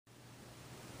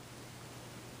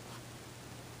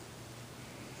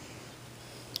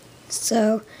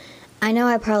So, I know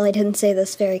I probably didn't say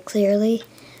this very clearly,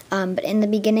 but in the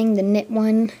beginning, the knit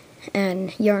one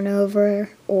and yarn over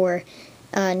or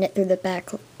knit through the back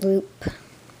loop,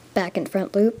 back and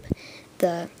front loop,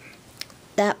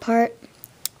 that part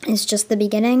is just the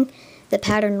beginning. The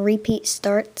pattern repeat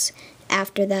starts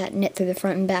after that knit through the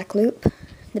front and back loop.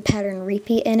 The pattern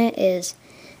repeat in it is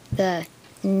the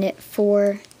knit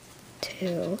 4,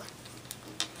 2,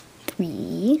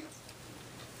 3,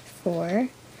 4,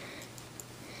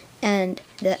 and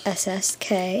the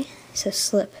SSK, so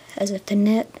slip as if to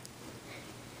knit,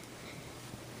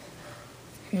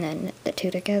 and then knit the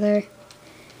 2 together,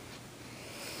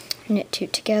 knit 2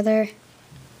 together.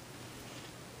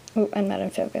 Oh, I'm not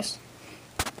in focus.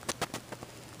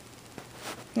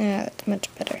 Yeah, that's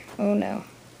much better. Oh no.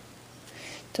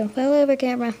 Don't fall over,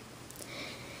 camera.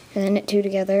 And then knit 2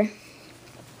 together,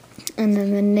 and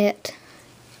then the knit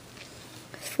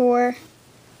 4,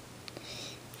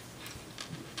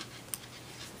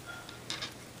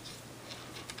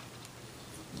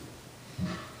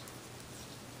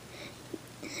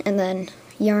 and then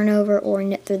yarn over or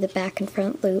knit through the back and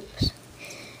front loops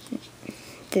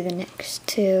through the next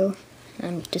 2.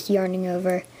 I'm just yarning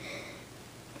over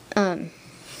on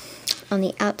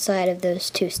the outside of those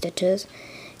 2 stitches.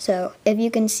 So if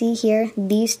you can see here,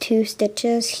 these 2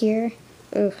 stitches here,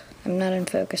 ugh, I'm not in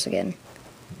focus again.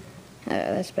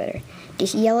 That's better.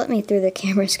 Just yell at me through the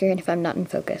camera screen if I'm not in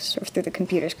focus, or through the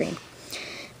computer screen.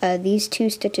 These 2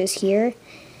 stitches here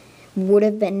would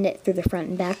have been knit through the front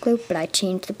and back loop, but I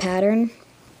changed the pattern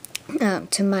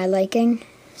to my liking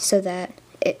so that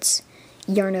it's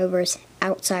yarn overs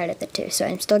outside of the 2. So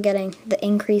I'm still getting the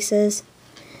increases,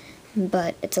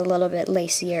 but it's a little bit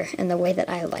lacier in the way that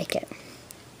I like it.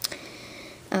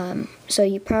 So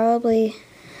you probably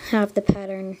have the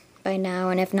pattern by now,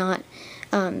 and if not,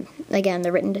 again,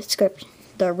 the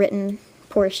written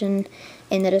portion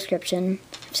in the description.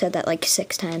 I've said that like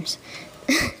 6 times.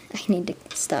 I need to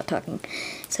stop talking.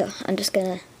 So I'm just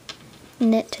gonna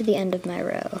knit to the end of my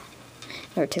row,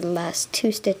 or to the last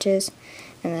 2 stitches,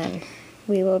 and then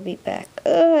we will be back.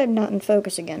 Oh, I'm not in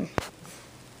focus again.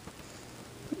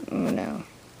 Oh no.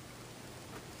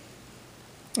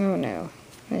 Oh no.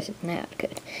 This is not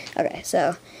good. Okay,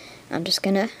 so I'm just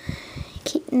gonna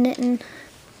keep knitting.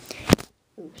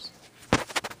 Oops.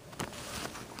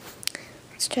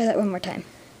 Let's try that one more time.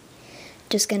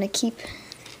 Just gonna keep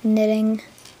knitting.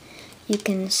 You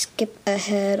can skip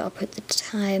ahead. I'll put the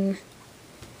time.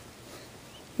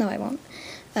 No, I won't.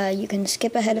 You can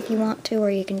skip ahead if you want to,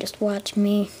 or you can just watch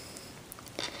me.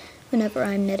 Whenever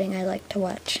I'm knitting, I like to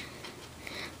watch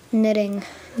knitting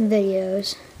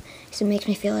videos, because it makes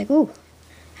me feel like, ooh,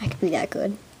 I could be that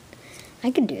good.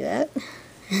 I could do that.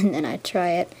 And then I try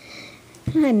it,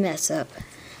 and I mess up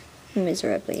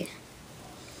miserably.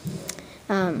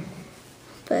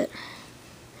 But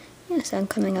yes, I'm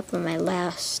coming up on my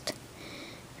last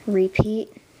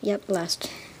repeat. Yep,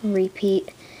 last repeat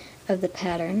of the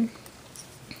pattern.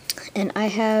 And I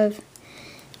have,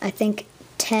 I think,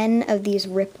 10 of these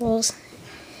ripples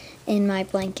in my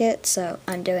blanket, so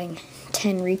I'm doing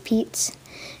 10 repeats.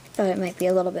 I thought it might be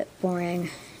a little bit boring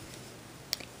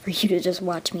for you to just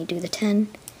watch me do the 10.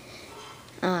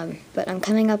 But I'm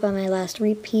coming up on my last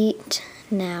repeat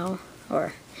now,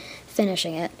 or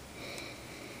finishing it.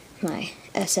 My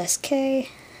SSK,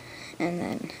 and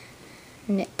then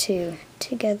knit 2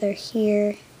 together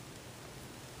here,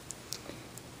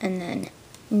 and then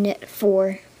knit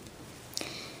 4.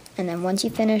 And then once you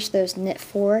finish those knit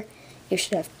 4, you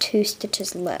should have 2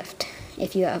 stitches left.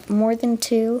 If you have more than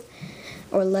 2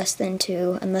 or less than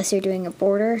 2, unless you're doing a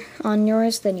border on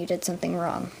yours, then you did something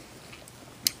wrong.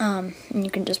 And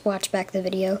you can just watch back the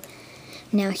video.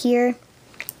 Now here,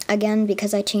 again,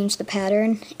 because I changed the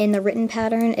pattern, in the written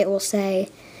pattern it will say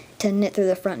to knit through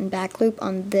the front and back loop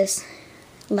on this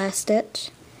last stitch.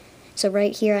 So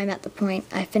right here I'm at the point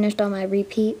I finished all my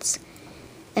repeats,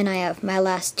 and I have my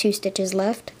last 2 stitches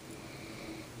left.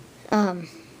 I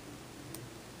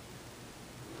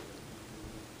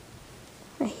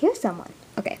hear someone.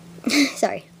 Okay,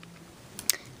 sorry.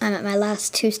 I'm at my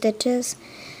last 2 stitches.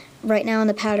 Right now in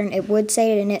the pattern it would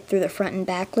say to knit through the front and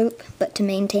back loop, but to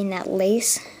maintain that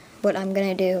lace, what I'm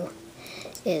going to do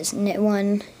is knit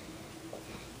 1,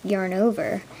 yarn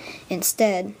over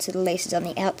instead, so the lace is on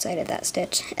the outside of that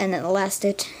stitch, and then the last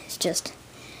stitch is just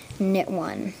knit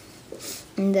 1.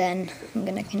 And then I'm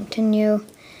going to continue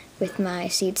with my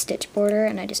seed stitch border,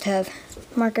 and I just have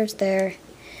markers there,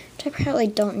 which I probably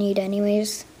don't need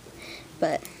anyways,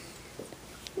 but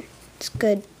it's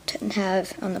good to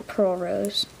have on the purl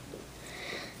rows.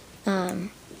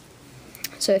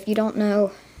 So if you don't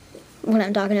know what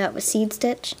I'm talking about with seed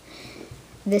stitch,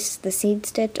 this is the seed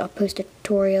stitch. I'll post a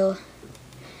tutorial.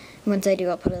 Once I do,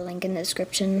 I'll put a link in the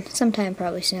description sometime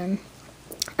probably soon.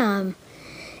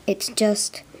 It's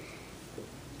just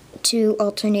 2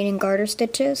 alternating garter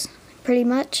stitches, pretty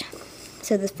much.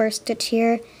 So the first stitch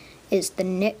here is the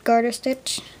knit garter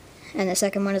stitch, and the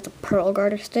second one is the purl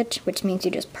garter stitch, which means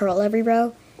you just purl every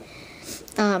row,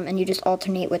 and you just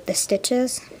alternate with the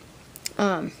stitches,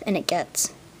 and it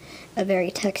gets a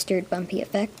very textured, bumpy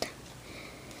effect.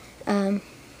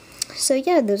 So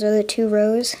yeah, those are the 2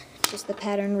 rows, just the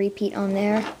pattern repeat on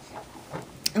there.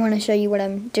 I want to show you what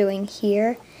I'm doing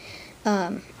here.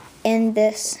 In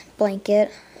this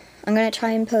blanket, I'm going to try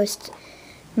and post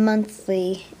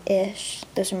monthly-ish,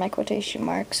 those are my quotation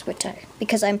marks,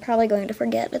 because I'm probably going to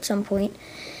forget at some point,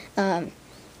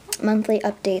 monthly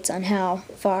updates on how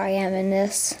far I am in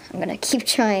this. I'm going to keep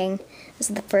trying. This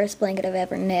is the first blanket I've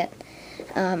ever knit.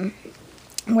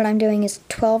 What I'm doing is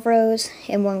 12 rows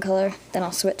in one color, then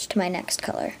I'll switch to my next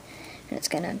color. And it's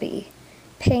going to be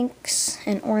pinks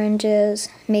and oranges,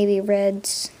 maybe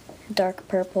reds, dark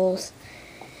purples.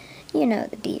 You know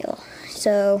the deal.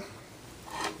 So,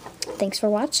 thanks for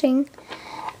watching.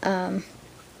 I'll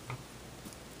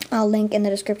link in the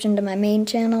description to my main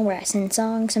channel where I sing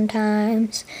songs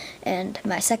sometimes, and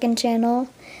my second channel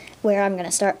where I'm going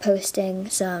to start posting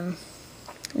some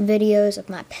videos of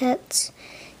my pets,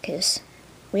 because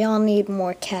we all need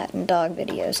more cat and dog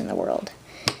videos in the world.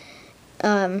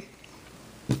 There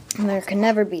can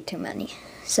never be too many.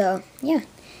 So, yeah.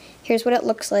 Here's what it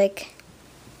looks like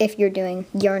if you're doing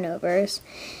yarn overs.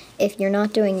 If you're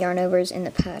not doing yarn overs in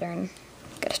the pattern,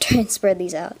 gotta try and spread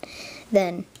these out,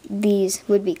 then these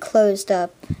would be closed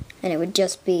up and it would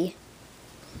just be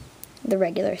the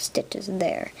regular stitches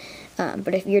there.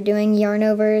 But if you're doing yarn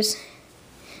overs,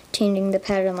 changing the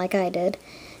pattern like I did,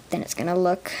 then it's gonna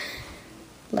look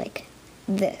like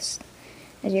this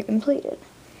as you're completed.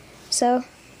 So,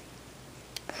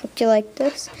 hope you liked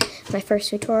this. My first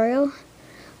tutorial.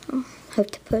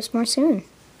 Hope to post more soon.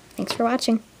 Thanks for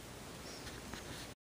watching.